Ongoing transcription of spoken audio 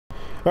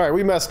Alright,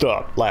 we messed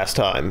up last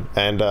time,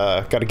 and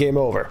got a game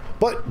over.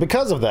 But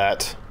because of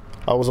that,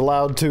 I was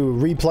allowed to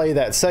replay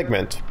that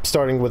segment,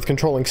 starting with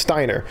controlling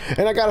Steiner.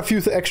 And I got a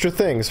few extra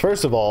things.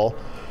 First of all,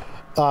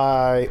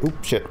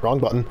 oops, shit, wrong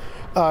button.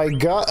 I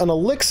got an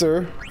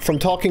elixir from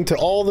talking to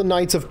all the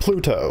Knights of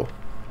Pluto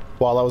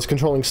while I was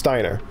controlling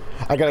Steiner.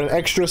 I got an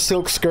extra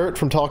silk skirt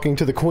from talking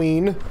to the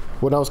Queen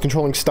when I was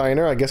controlling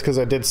Steiner, I guess because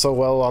I did so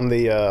well on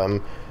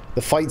the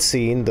fight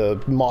scene,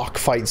 the mock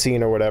fight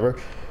scene or whatever.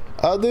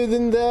 Other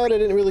than that, I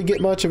didn't really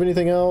get much of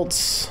anything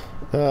else.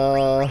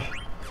 I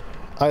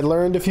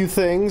learned a few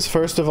things.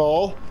 First of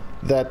all,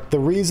 that the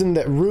reason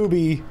that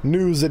Ruby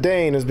knew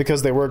Zidane is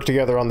because they worked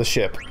together on the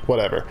ship.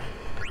 Whatever.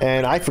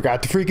 And I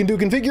forgot to freaking do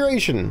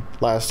configuration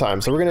last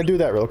time, so we're gonna do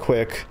that real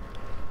quick.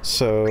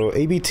 So,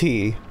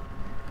 ABT.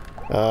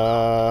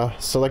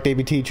 Select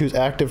ABT, choose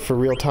active for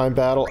real-time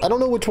battle. I don't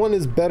know which one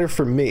is better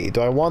for me. Do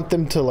I want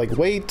them to, like,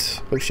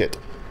 wait? Oh, shit.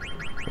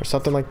 Or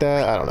something like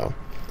that? I don't know.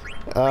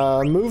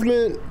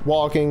 Movement,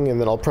 walking, and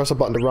then I'll press a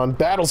button to run.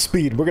 Battle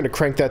speed, we're gonna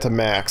crank that to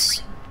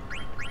max.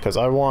 Because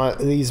I want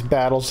these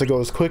battles to go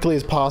as quickly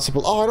as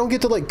possible. Oh, I don't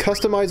get to, like,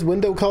 customize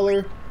window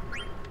color?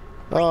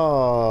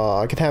 Oh,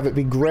 I can have it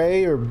be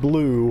gray or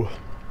blue.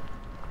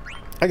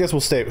 I guess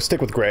we'll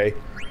stick with gray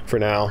for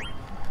now.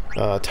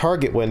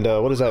 Target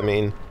window, what does that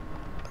mean?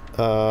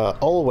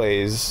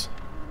 Always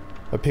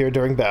appear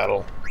during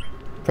battle.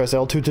 Press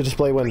L2 to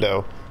display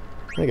window.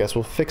 I guess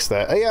we'll fix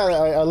that. Yeah,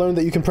 I learned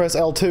that you can press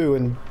L2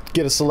 and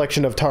get a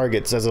selection of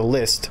targets as a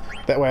list.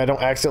 That way I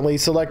don't accidentally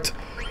select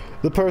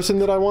the person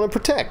that I want to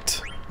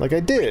protect, like I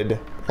did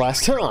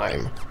last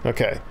time.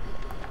 Okay,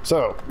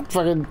 so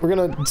we're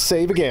gonna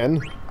save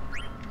again.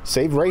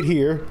 Save right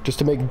here, just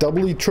to make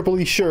doubly,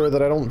 triply sure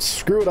that I don't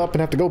screw it up and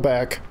have to go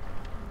back.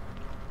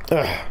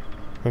 Ugh.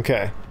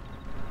 Okay.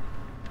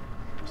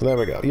 So there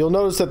we go. You'll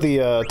notice that the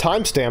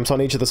timestamps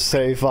on each of the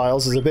save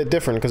files is a bit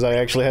different because I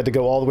actually had to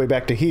go all the way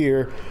back to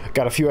here,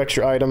 got a few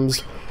extra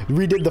items,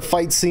 redid the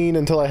fight scene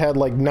until I had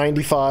like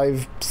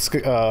 95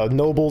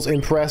 nobles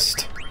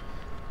impressed.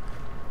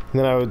 And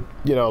then I would,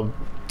 you know,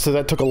 so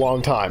that took a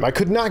long time. I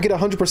could not get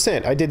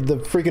 100%. I did the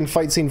freaking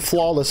fight scene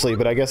flawlessly,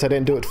 but I guess I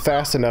didn't do it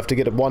fast enough to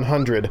get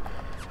 100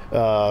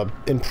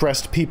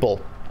 impressed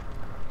people.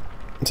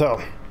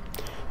 So,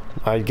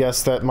 I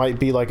guess that might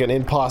be like an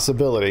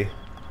impossibility.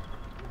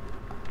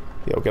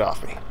 Yo, get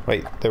off me.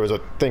 Wait, there was a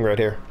thing right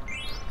here.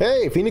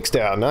 Hey, Phoenix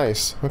down,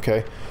 nice.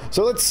 Okay.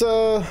 So let's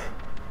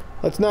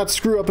not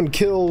screw up and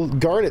kill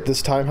Garnet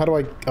this time. How do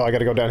I... Oh, I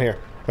gotta go down here.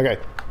 Okay.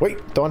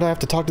 Wait, don't I have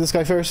to talk to this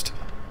guy first?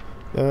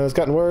 It's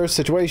gotten worse,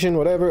 situation,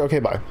 whatever. Okay,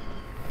 bye.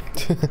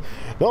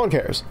 No one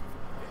cares.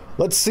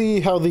 Let's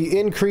see how the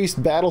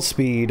increased battle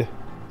speed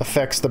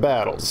affects the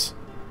battles.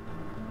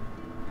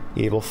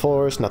 Evil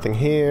force, nothing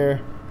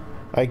here.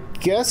 I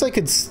guess I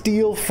could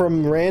steal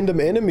from random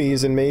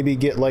enemies and maybe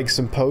get like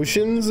some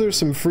potions or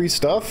some free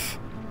stuff.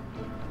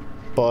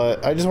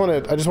 But I just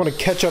want to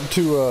catch up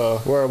to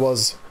where I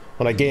was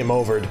when I game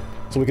overed,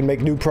 so we can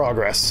make new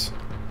progress.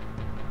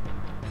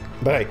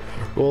 But hey,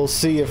 we'll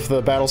see if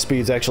the battle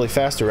speed's actually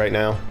faster right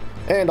now.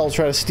 And I'll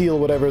try to steal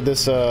whatever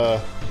this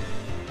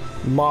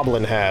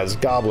moblin has,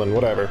 goblin,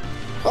 whatever.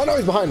 Oh no,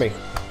 he's behind me.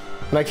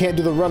 And I can't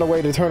do the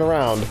runaway to turn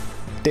around.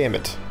 Damn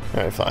it.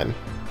 Alright, fine.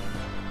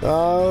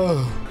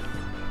 Oh.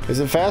 Is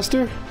it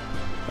faster?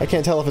 I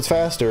can't tell if it's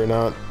faster or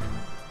not.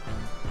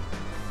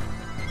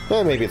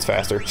 Maybe it's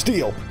faster.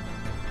 Steal!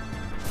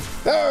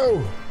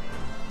 Oh!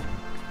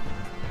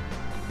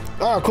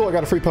 Oh, cool, I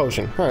got a free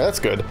potion. Alright, that's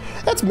good.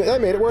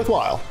 That made it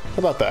worthwhile. How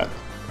about that?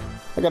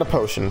 I got a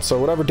potion, so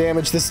whatever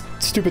damage this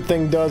stupid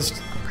thing does...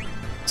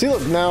 See,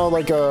 look, now,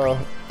 like,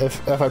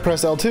 if I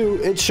press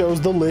L2, it shows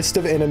the list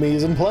of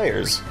enemies and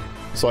players.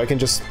 So I can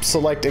just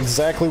select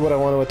exactly what I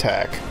want to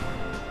attack.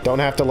 Don't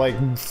have to, like,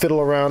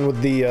 fiddle around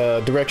with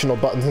the directional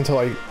buttons until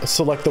I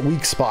select the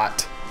weak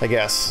spot, I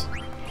guess.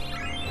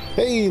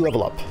 Hey,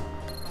 level up.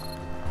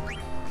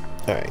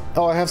 Alright.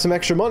 Oh, I have some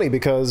extra money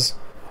because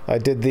I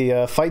did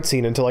the fight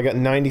scene until I got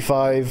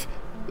 95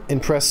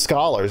 impressed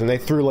scholars, and they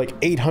threw, like,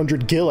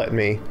 800 gil at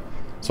me.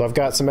 So I've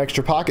got some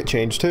extra pocket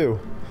change, too.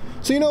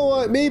 So you know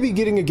what? Maybe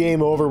getting a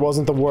game over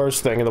wasn't the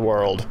worst thing in the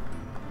world.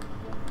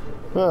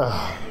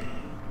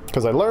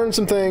 Because I learned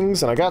some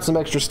things, and I got some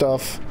extra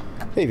stuff.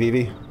 Hey,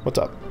 Vivi. What's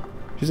up?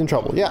 She's in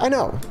trouble. Yeah, I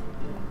know.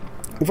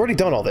 We've already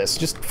done all this.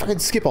 Just fucking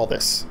skip all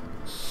this.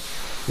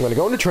 I'm gonna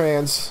go into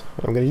trance.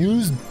 I'm gonna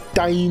use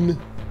Dine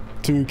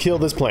to kill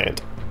this plant.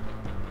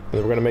 And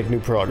then we're gonna make new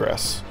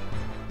progress.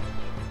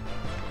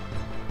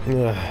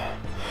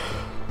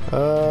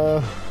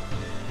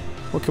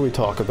 What can we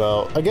talk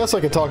about? I guess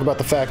I could talk about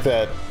the fact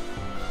that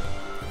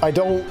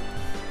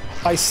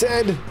I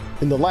said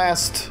in the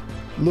last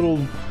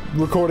little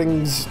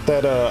recordings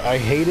that I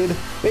hated.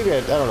 Maybe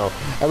I don't know.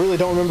 I really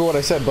don't remember what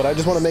I said, but I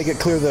just want to make it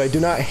clear that I do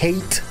not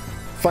hate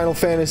Final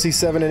Fantasy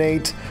 7 and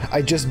 8.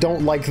 I just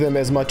don't like them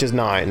as much as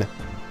 9.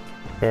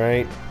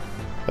 Alright?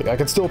 Like, I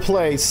can still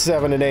play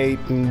 7 and 8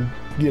 and,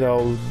 you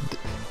know,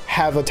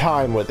 have a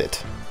time with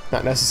it.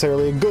 Not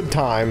necessarily a good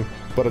time,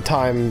 but a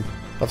time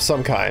of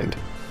some kind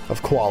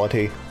of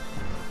quality.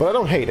 But I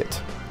don't hate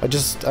it.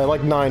 I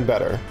like 9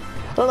 better.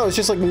 I don't know, it's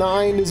just like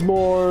 9 is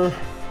more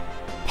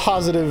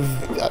positive.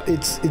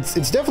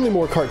 It's definitely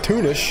more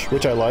cartoonish,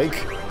 which I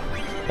like.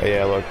 Oh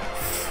yeah, look.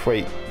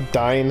 Wait,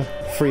 dying,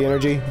 free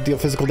energy, deal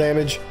physical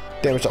damage,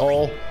 damage to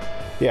all.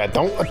 Yeah,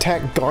 don't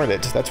attack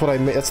Garnet. That's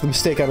the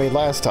mistake I made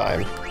last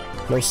time.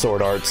 No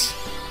sword arts.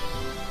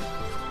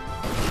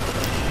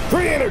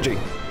 Free energy!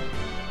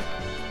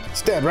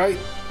 It's dead, right?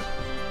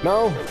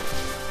 No?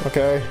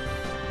 Okay.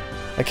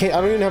 I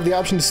don't even have the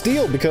option to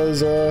steal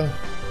because,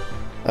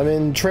 I'm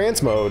in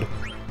trance mode.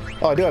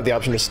 Oh, I do have the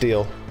option to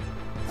steal.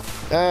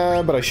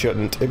 But I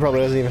shouldn't. It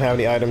probably doesn't even have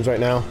any items right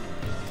now.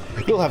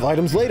 It'll have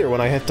items later when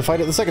I have to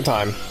fight it the second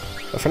time.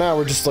 But for now,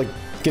 we're just, like,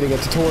 getting a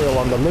tutorial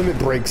on the limit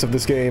breaks of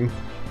this game.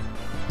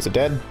 Is it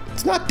dead?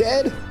 It's not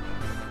dead!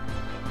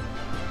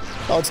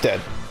 Oh, it's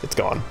dead. It's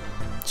gone.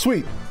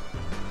 Sweet.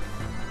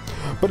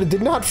 But it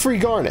did not free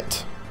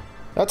Garnet.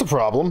 That's a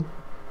problem.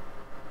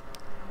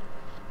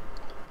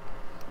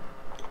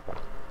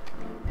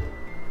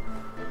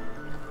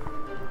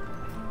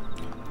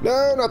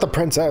 No, not the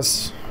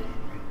princess.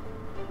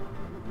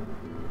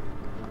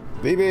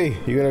 Vivi,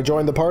 you gonna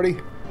join the party?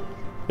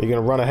 Or you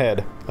gonna run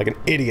ahead like an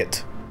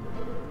idiot?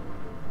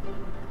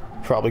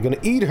 Probably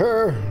gonna eat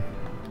her.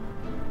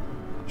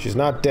 She's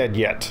not dead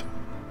yet.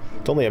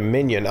 It's only a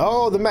minion.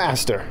 Oh, the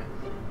master.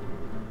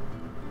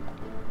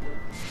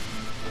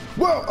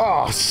 Whoa!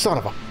 Oh, son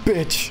of a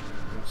bitch.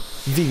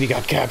 Vivi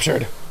got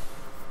captured.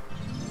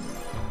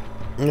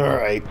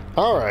 Alright,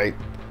 alright.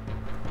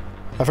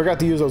 I forgot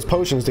to use those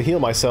potions to heal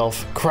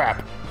myself.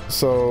 Crap.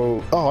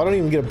 So... Oh, I don't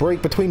even get a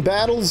break between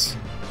battles?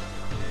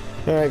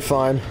 Alright,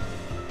 fine.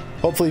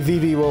 Hopefully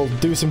Vivi will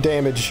do some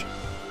damage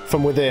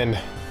from within.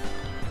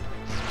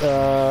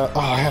 Oh,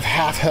 I have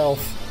half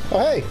health. Oh,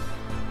 hey!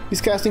 He's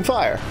casting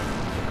fire.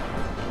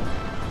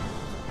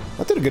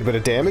 That did a good bit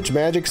of damage.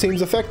 Magic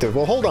seems effective.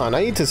 Well, hold on.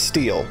 I need to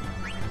steal.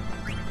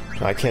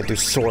 I can't do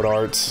sword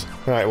arts.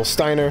 Alright, well,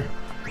 Steiner,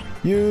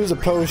 use a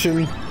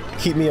potion.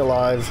 Keep me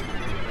alive.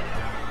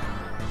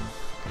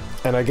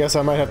 And I guess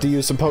I might have to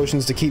use some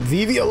potions to keep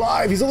Vivi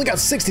alive. He's only got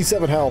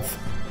 67 health.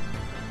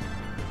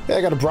 Yeah,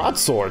 I got a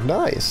broadsword.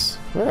 Nice.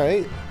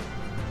 Alright.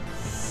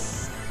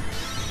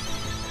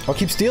 I'll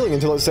keep stealing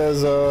until it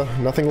says,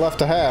 nothing left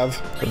to have.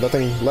 Or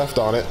nothing left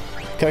on it.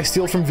 Can I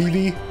steal from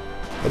Vivi?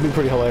 That'd be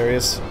pretty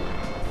hilarious.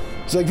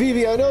 It's like,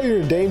 Vivi, I know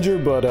you're in danger,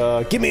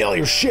 but, give me all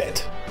your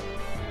shit!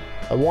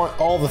 I want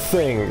all the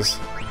things.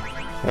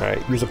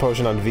 Alright, use a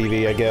potion on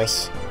Vivi, I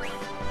guess.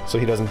 So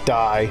he doesn't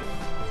die.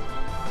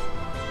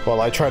 While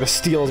I try to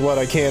steal what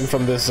I can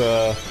from this,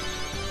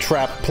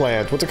 trap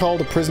plant. What's it called?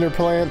 A prisoner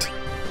plant?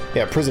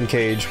 Yeah, prison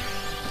cage.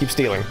 Keep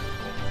stealing.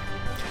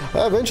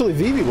 Eventually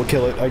Vivi will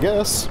kill it, I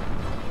guess.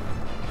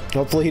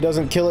 Hopefully he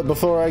doesn't kill it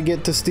before I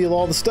get to steal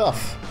all the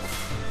stuff.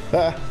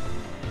 Ah.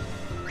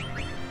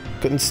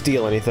 Couldn't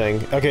steal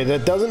anything. Okay,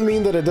 that doesn't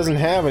mean that it doesn't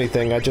have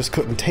anything, I just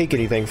couldn't take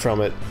anything from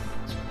it.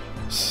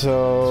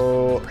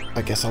 So...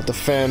 I guess I'll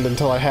defend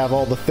until I have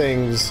all the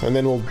things, and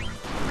then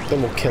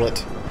we'll kill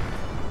it.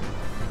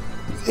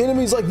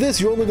 Enemies like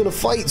this, you're only gonna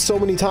fight so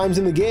many times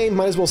in the game,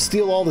 might as well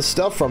steal all the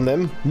stuff from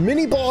them.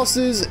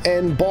 Mini-bosses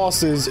and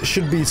bosses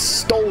should be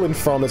stolen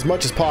from as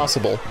much as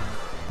possible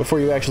before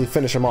you actually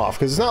finish them off,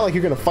 because it's not like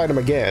you're gonna fight them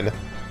again.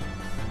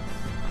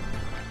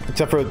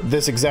 Except for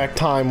this exact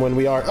time when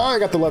we are... Oh, I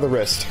got the leather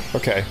wrist.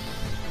 Okay.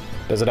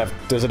 Does it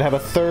have a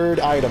third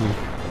item?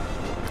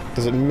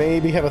 Does it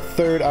maybe have a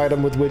third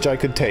item with which I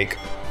could take?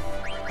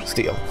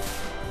 Steal.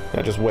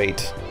 Now just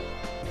wait.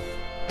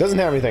 Doesn't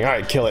have anything.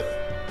 Alright, kill it.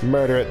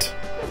 Murder it.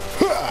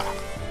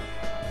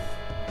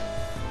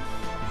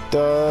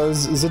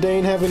 Does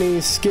Zidane have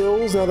any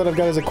skills now that I've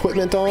got his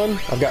equipment on?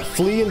 I've got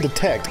Flee and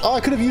Detect. Oh,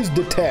 I could have used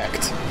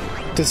Detect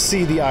to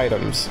see the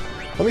items.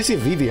 Let me see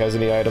if Vivi has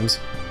any items.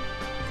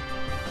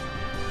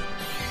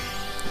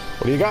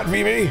 What do you got,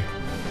 Vivi?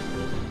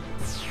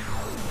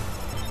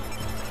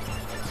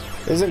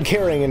 Isn't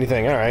carrying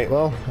anything. Alright,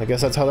 well, I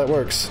guess that's how that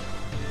works.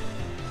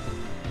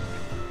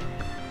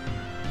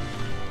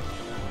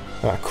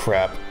 Ah,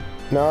 crap.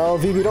 No,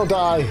 Vivi, don't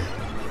die!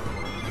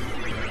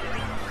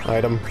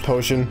 Item,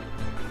 potion.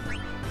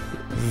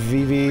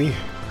 Vivi.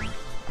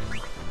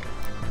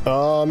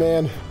 Oh,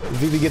 man.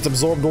 Vivi gets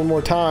absorbed one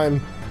more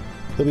time.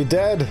 He'll be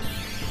dead.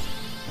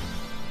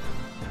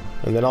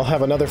 And then I'll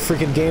have another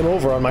freaking game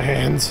over on my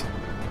hands.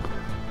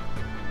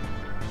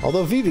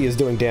 Although Vivi is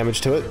doing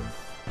damage to it.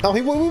 Oh,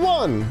 we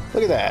won!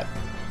 Look at that.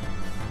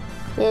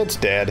 It's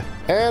dead.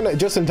 And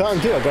just in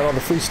time, too, I got all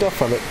the free stuff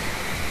from it.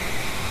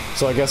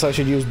 So I guess I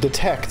should use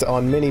Detect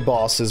on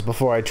mini-bosses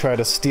before I try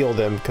to steal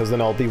them, because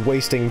then I'll be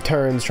wasting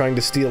turns trying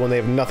to steal when they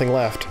have nothing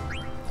left.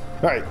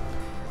 Alright.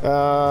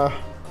 Got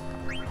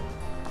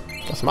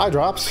some eye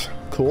drops.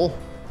 Cool.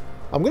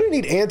 I'm gonna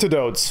need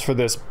antidotes for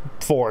this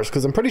forest,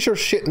 because I'm pretty sure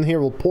shit in here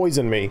will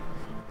poison me.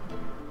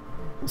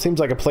 It seems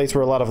like a place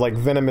where a lot of, like,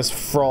 venomous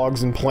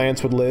frogs and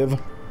plants would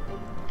live.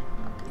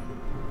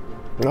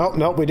 Oh,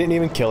 nope, we didn't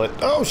even kill it.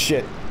 Oh,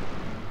 shit!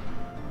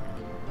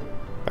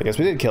 I guess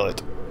we did kill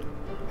it.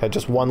 Had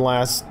just one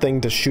last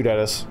thing to shoot at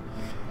us.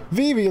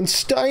 Vivi and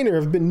Steiner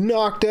have been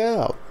knocked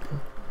out.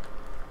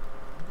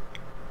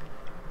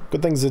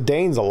 Good thing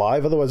Zidane's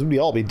alive, otherwise we'd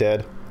all be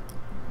dead.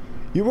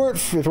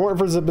 If it weren't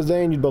for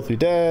Zidane, you'd both be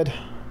dead.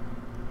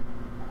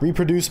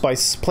 Reproduce by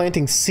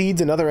planting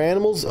seeds in other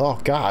animals? Oh,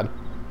 God.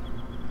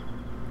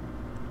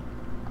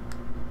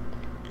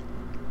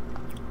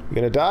 You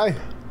gonna die?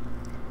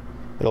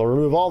 It'll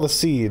remove all the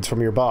seeds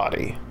from your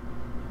body.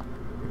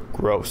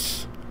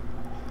 Gross.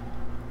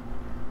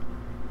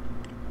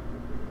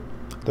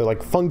 They're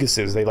like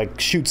funguses. They like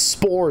shoot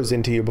spores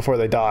into you before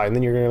they die, and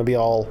then you're gonna be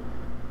all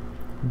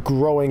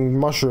growing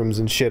mushrooms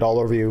and shit all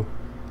over you.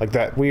 Like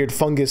that weird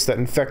fungus that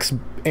infects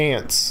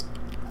ants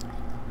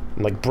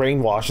and like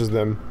brainwashes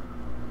them.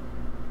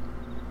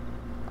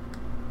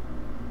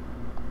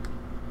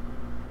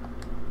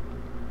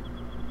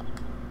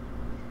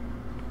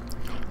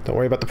 Don't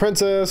worry about the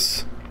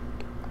princess.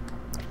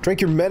 Drink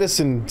your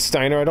medicine,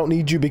 Steiner. I don't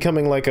need you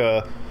becoming like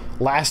a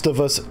Last of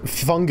Us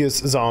fungus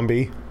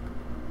zombie.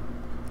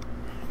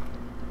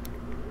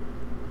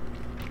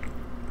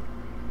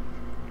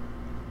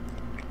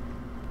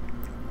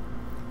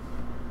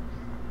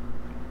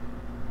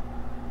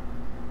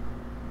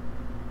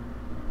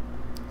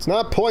 It's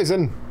not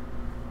poison.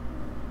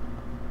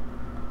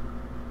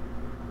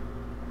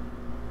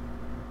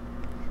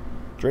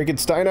 Drink it,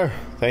 Steiner.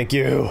 Thank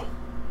you.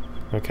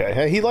 Okay,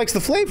 hey, he likes the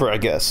flavor, I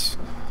guess.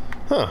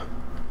 Huh.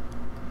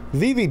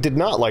 Vivi did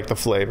not like the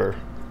flavor.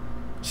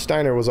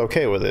 Steiner was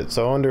okay with it,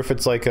 so I wonder if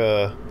it's like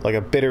a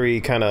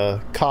bittery kind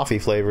of coffee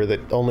flavor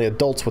that only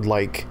adults would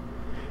like,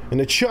 and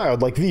a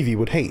child like Vivi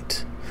would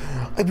hate.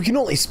 We can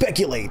only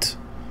speculate.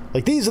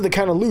 Like, these are the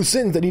kind of loose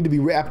ends that need to be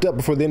wrapped up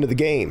before the end of the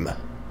game.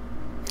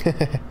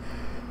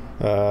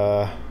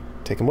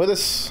 Take him with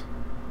us.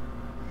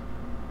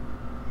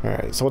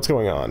 Alright, so what's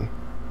going on?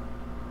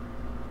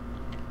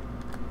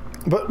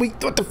 But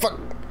what the fuck?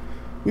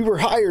 We were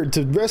hired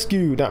to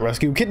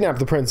kidnap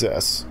the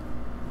princess.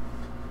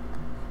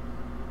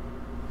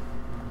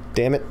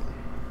 Damn it.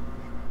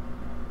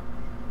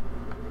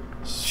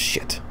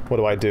 Shit. What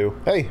do I do?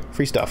 Hey,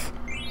 free stuff.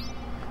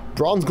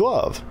 Bronze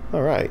glove.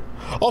 Alright.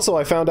 Also,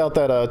 I found out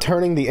that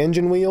turning the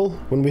engine wheel,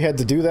 when we had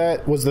to do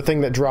that, was the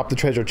thing that dropped the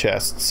treasure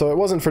chest. So it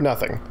wasn't for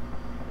nothing.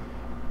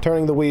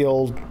 Turning the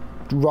wheel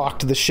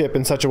rocked the ship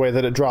in such a way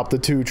that it dropped the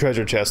 2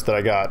 treasure chests that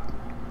I got.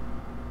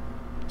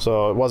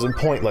 So it wasn't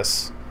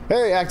pointless.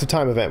 Hey, active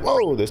time event.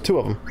 Whoa, there's 2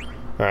 of them.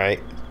 Alright.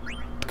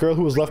 The girl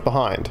who was left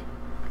behind.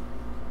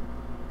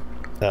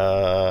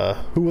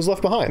 Who was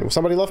left behind? Was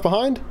somebody left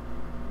behind?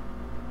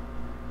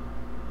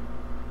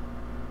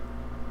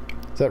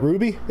 Is that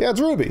Ruby? Yeah, it's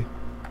Ruby.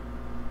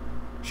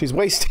 She's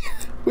wasted.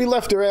 We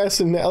left her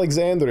ass in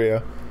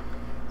Alexandria.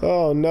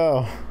 Oh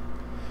no.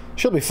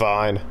 She'll be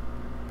fine.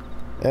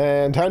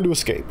 And time to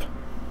escape.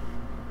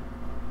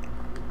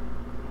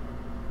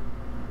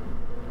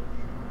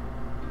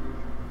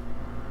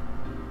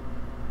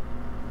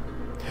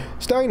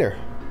 Steiner.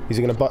 He's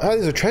gonna buy. Oh,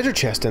 there's a treasure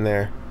chest in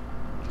there.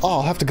 Oh,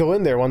 I'll have to go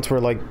in there once we're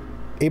like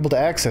able to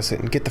access it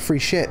and get the free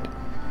shit.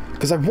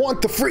 Because I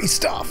want the free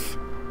stuff.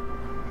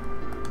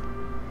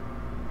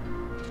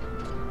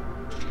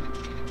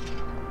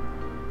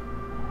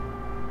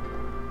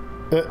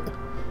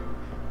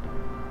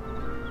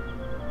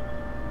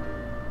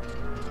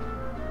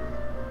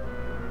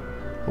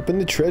 Open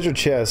the treasure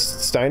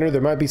chest, Steiner.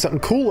 There might be something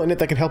cool in it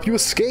that can help you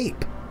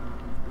escape.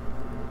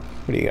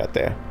 What do you got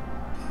there?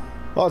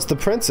 Oh, it's the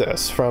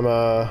princess from,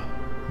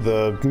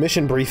 the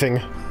mission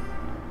briefing.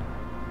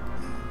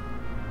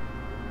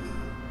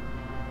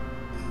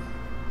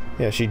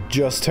 Yeah, she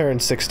just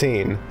turned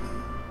 16.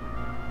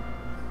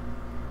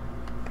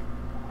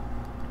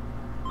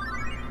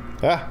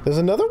 Ah, there's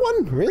another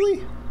one?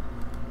 Really?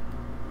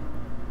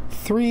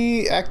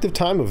 3 active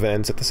time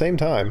events at the same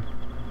time.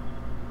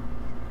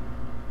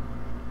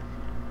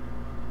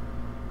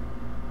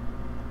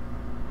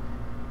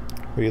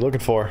 What are you looking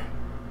for?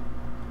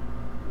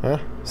 Huh?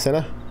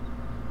 Senna?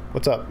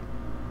 What's up?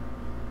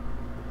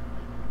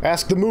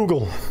 Ask the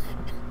Moogle.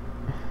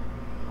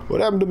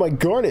 What happened to my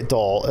Garnet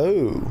doll?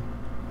 Oh.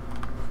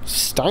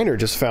 Steiner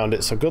just found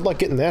it, so good luck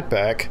getting that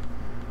back.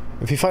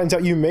 If he finds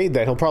out you made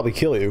that, he'll probably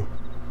kill you.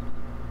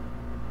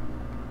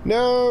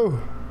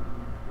 No!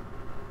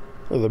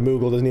 Oh, the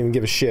Moogle doesn't even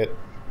give a shit.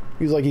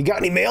 He's like, you got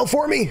any mail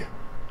for me?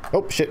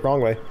 Oh, shit,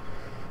 wrong way.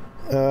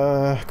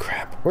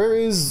 Crap. Where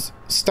is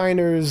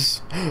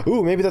Steiner's...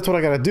 Ooh, maybe that's what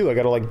I gotta do. I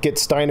gotta, like, get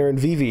Steiner and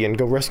Vivi and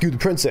go rescue the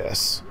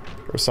princess.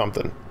 Or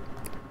something.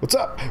 What's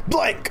up?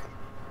 Blank!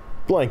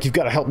 Blank, you've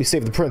gotta help me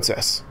save the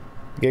princess.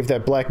 I gave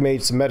that black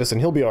mage some medicine.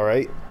 He'll be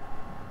alright.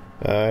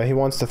 He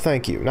wants to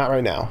thank you. Not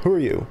right now. Who are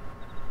you?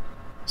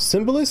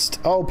 Symbolist?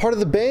 Oh, part of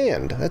the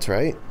band. That's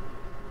right.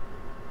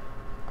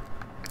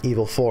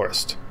 Evil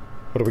Forest.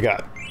 What do we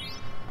got?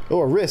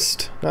 Oh, a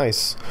wrist.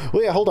 Nice.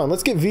 Well, yeah, hold on.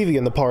 Let's get Vivi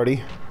in the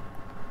party.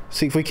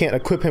 See if we can't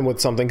equip him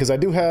with something, because I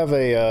do have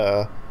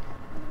a,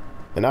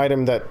 an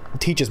item that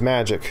teaches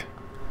magic.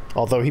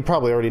 Although he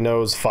probably already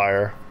knows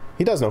fire.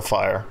 He does know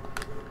fire.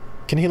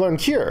 Can he learn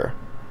cure?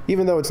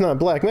 Even though it's not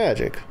black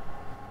magic.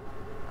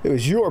 It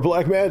was your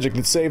black magic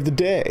that saved the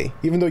day,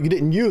 even though you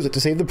didn't use it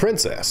to save the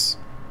princess.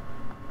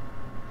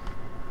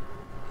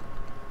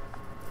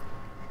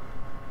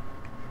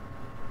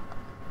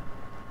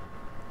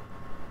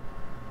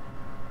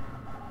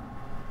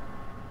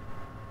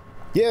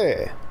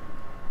 Yeah.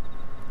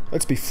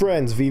 Let's be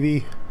friends,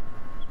 Vivi.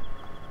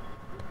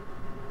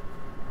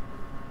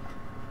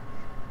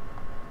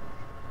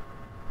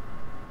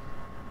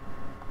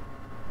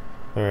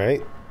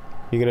 Alright.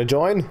 You gonna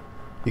join?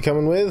 You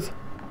coming with?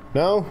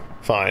 No?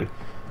 Fine.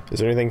 Is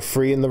there anything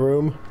free in the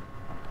room?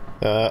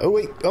 Oh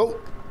wait, oh!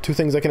 Two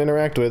things I can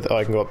interact with. Oh,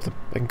 I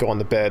can go on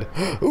the bed.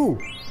 Ooh!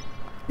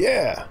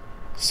 Yeah!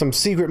 Some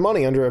secret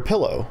money under a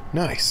pillow.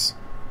 Nice.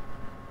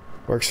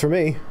 Works for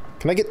me.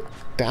 Can I get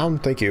down?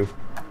 Thank you.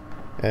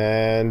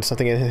 And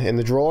something in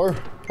the drawer?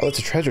 Oh, that's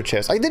a treasure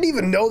chest. I didn't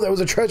even know that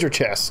was a treasure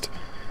chest!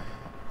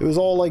 It was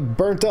all, like,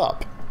 burnt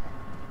up.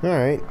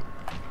 Alright.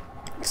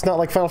 It's not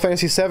like Final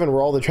Fantasy VII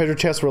where all the treasure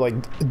chests were,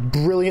 like,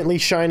 brilliantly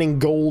shining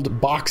gold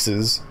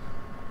boxes.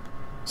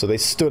 So they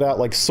stood out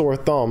like sore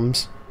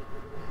thumbs.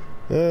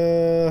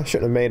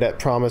 Shouldn't have made that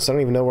promise. I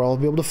don't even know where I'll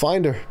be able to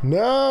find her.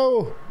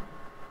 No!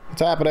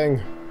 What's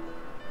happening?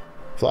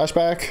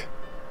 Flashback?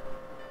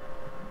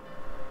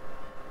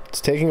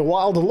 It's taking a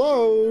while to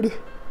load.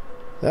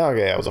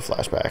 Okay, that was a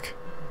flashback.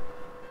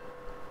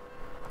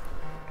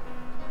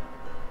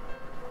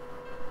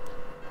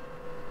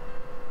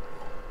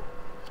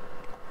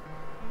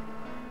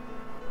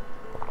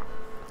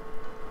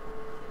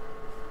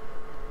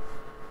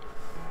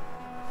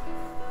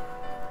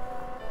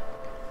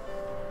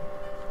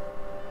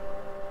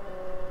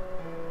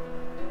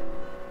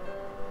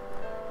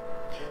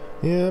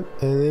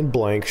 Yep, and then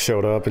Blank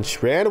showed up and she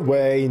ran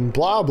away and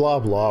blah blah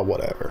blah,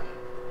 whatever.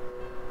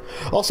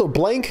 Also,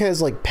 Blank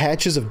has like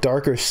patches of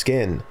darker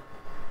skin.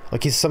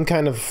 Like he's some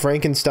kind of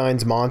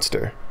Frankenstein's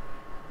monster.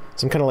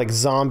 Some kind of like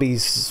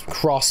zombies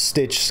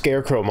cross-stitch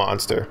scarecrow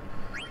monster.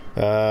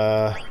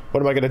 What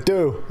am I gonna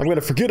do? I'm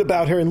gonna forget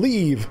about her and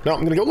leave. No,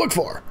 I'm gonna go look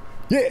for her.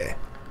 Yeah!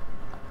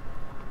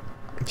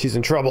 She's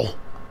in trouble.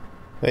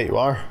 There you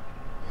are.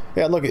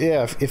 Yeah, look,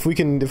 yeah, if we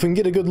can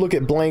get a good look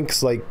at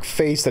Blank's, like,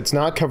 face that's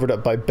not covered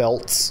up by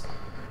belts,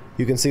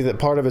 you can see that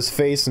part of his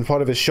face and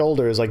part of his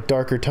shoulder is, like,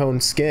 darker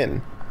toned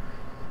skin.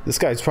 This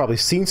guy's probably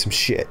seen some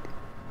shit.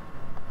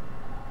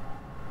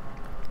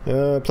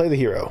 Play the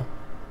hero.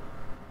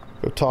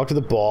 Go talk to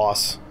the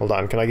boss. Hold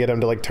on, can I get him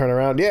to, like, turn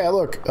around? Yeah,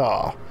 look!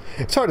 Aw.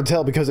 It's hard to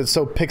tell because it's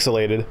so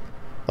pixelated.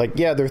 Like,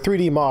 yeah, they're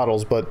 3D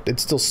models, but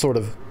it's still sort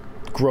of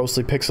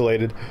grossly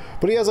pixelated.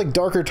 But he has, like,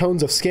 darker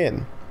tones of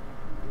skin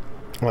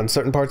on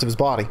certain parts of his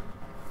body.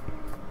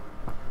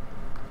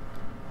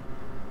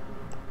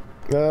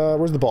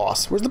 Where's the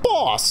boss? Where's the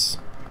boss?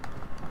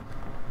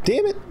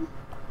 Damn it!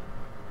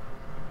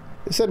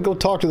 It said go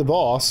talk to the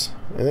boss,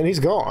 and then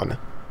he's gone.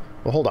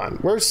 Well, hold on.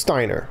 Where's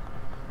Steiner?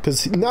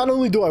 Because not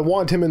only do I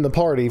want him in the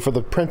party for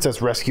the princess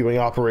rescuing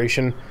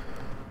operation,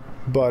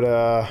 but,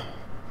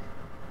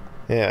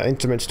 yeah,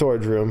 instrument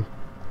storage room.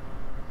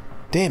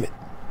 Damn it.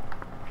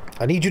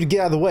 I need you to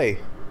get out of the way.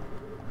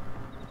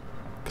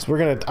 Because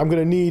I'm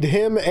gonna need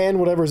him and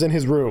whatever's in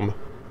his room.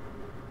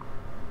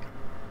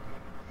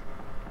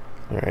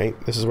 Alright,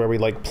 this is where we,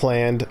 like,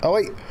 planned. Oh,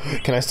 wait!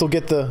 Can I still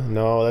get the...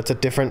 No, that's a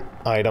different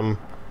item.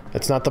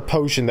 That's not the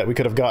potion that we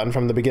could have gotten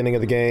from the beginning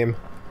of the game.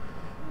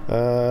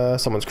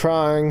 Someone's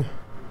crying.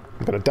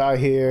 I'm gonna die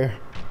here.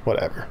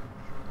 Whatever.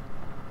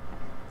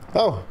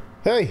 Oh,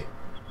 hey!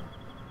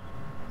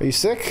 Are you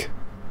sick?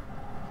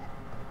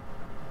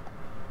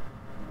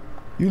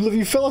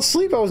 You fell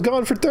asleep. I was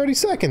gone for 30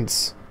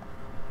 seconds.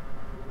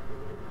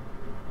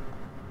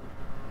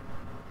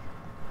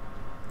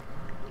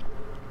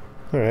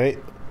 Alright.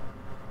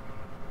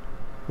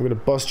 I'm gonna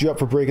bust you up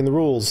for breaking the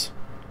rules.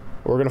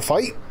 We're gonna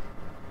fight?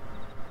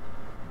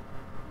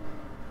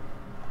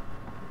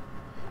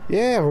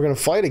 Yeah, we're gonna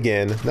fight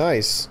again.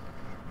 Nice.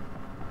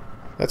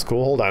 That's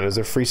cool. Hold on. Is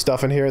there free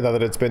stuff in here now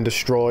that it's been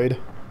destroyed?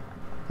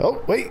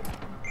 Oh, wait.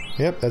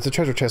 Yep, that's a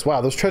treasure chest.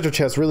 Wow, those treasure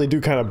chests really do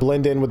kind of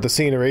blend in with the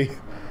scenery.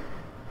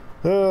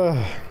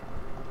 I'm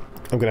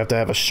gonna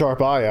have a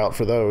sharp eye out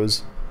for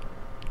those.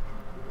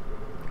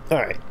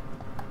 Alright.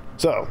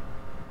 So,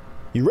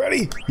 you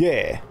ready?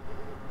 Yeah.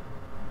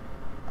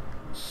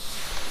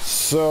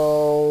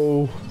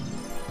 So...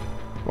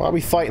 why are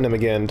we fighting him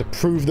again? To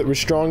prove that we're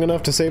strong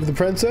enough to save the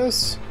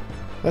princess?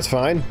 That's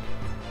fine.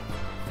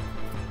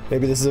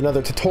 Maybe this is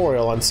another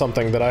tutorial on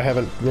something that I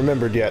haven't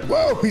remembered yet.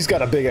 Whoa! He's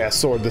got a big-ass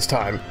sword this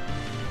time.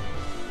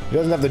 He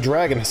doesn't have the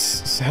dragon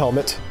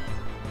helmet.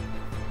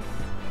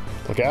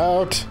 Look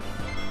out.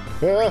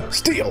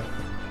 Steal!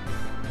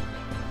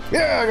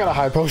 Yeah, I got a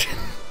high potion.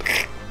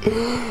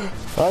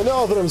 I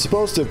know that I'm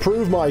supposed to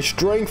prove my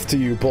strength to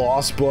you,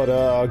 boss,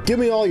 but, give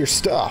me all your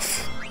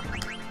stuff.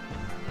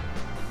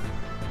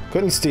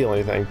 Couldn't steal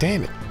anything.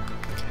 Damn it.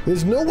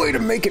 There's no way to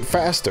make it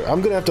faster.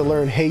 I'm gonna have to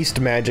learn haste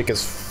magic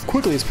as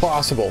quickly as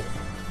possible.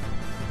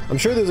 I'm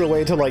sure there's a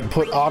way to, like,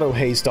 put auto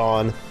haste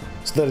on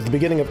so that at the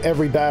beginning of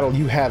every battle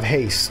you have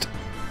haste.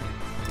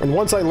 And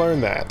once I learn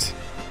that,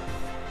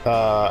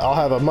 I'll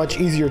have a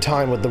much easier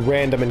time with the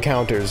random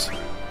encounters.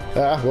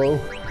 Ah, whoa.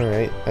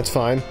 Alright, that's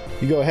fine.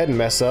 You go ahead and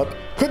mess up.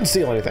 Couldn't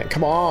steal anything.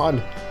 Come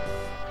on!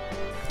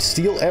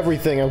 Steal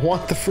everything. I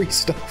want the free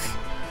stuff.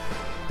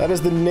 That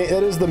is the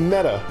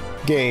meta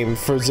game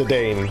for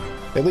Zidane.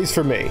 At least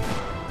for me.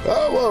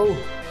 Oh, whoa!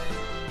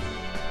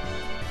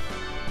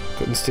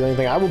 Couldn't steal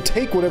anything. I will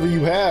take whatever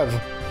you have.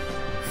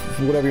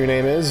 Whatever your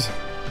name is.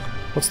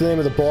 What's the name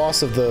of the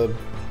boss of the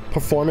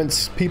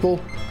performance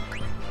people?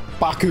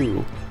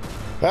 Baku.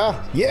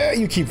 Ah, yeah,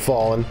 you keep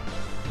falling.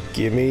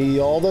 Give me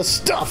all the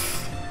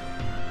stuff.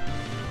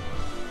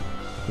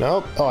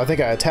 Nope. Oh, I think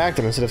I attacked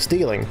him instead of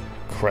stealing.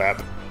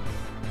 Crap.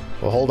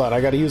 Well, hold on.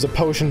 I gotta use a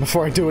potion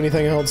before I do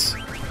anything else.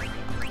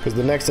 Because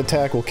the next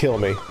attack will kill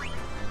me.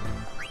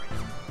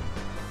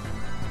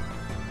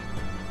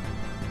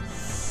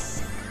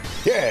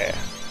 Yeah!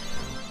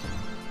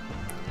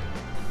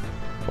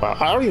 Wow,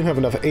 I don't even have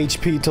enough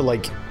HP to,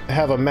 like,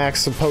 have a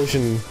max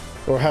potion,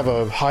 or have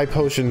a high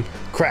potion.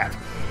 Crap.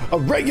 A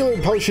regular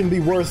potion be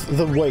worth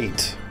the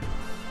wait.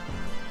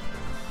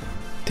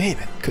 Damn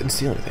it, couldn't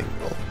steal anything.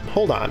 Well,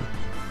 hold on.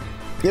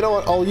 You know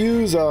what, I'll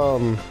use,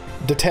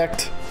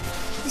 detect,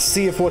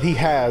 see if what he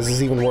has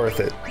is even worth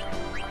it.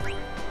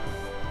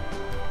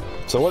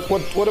 So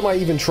what am I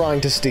even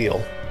trying to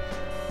steal?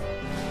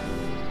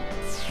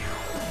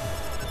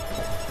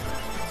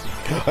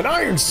 An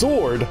iron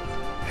sword?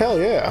 Hell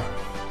yeah.